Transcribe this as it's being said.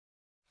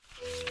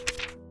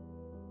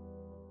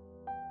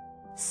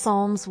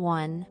Psalms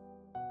 1.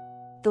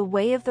 The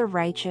way of the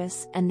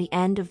righteous and the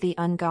end of the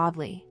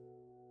ungodly.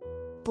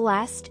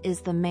 Blessed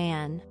is the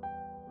man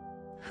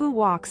who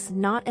walks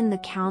not in the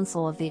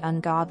counsel of the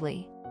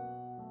ungodly,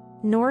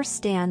 nor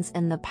stands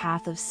in the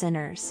path of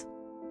sinners,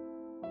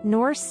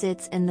 nor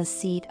sits in the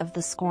seat of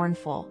the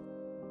scornful.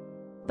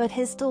 But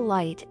his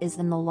delight is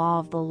in the law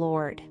of the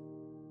Lord,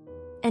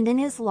 and in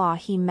his law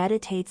he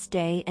meditates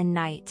day and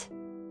night.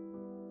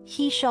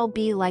 He shall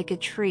be like a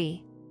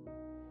tree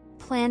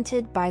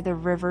planted by the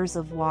rivers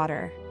of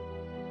water,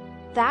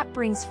 that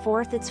brings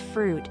forth its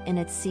fruit in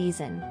its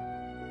season,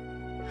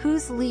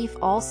 whose leaf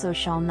also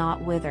shall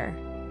not wither,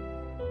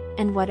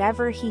 and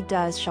whatever he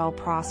does shall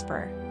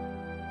prosper.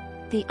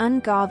 The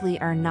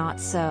ungodly are not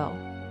so,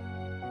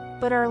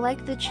 but are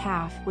like the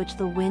chaff which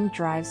the wind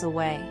drives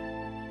away.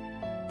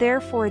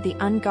 Therefore the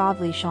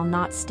ungodly shall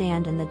not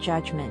stand in the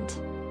judgment,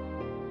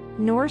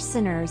 nor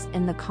sinners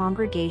in the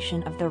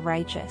congregation of the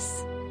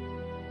righteous.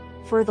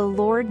 For the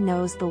Lord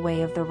knows the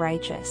way of the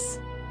righteous,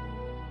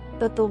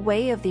 but the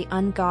way of the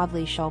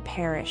ungodly shall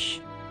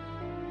perish.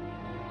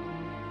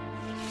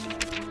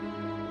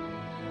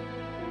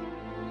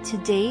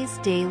 Today's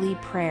Daily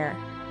Prayer,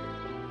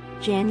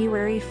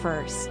 January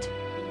 1st.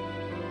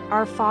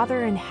 Our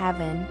Father in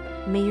heaven,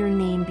 may your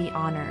name be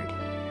honored.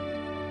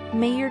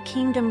 May your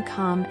kingdom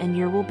come and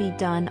your will be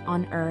done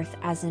on earth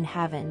as in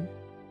heaven.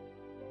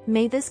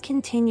 May this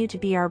continue to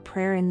be our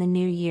prayer in the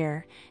new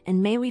year,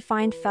 and may we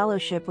find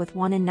fellowship with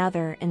one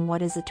another in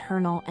what is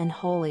eternal and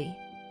holy.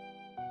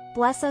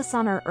 Bless us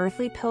on our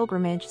earthly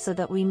pilgrimage so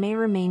that we may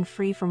remain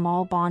free from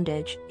all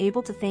bondage,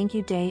 able to thank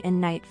you day and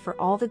night for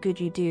all the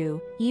good you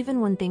do, even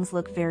when things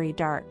look very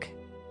dark.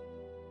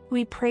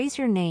 We praise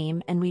your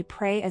name and we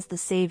pray as the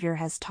Savior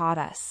has taught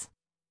us.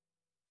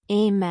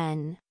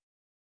 Amen.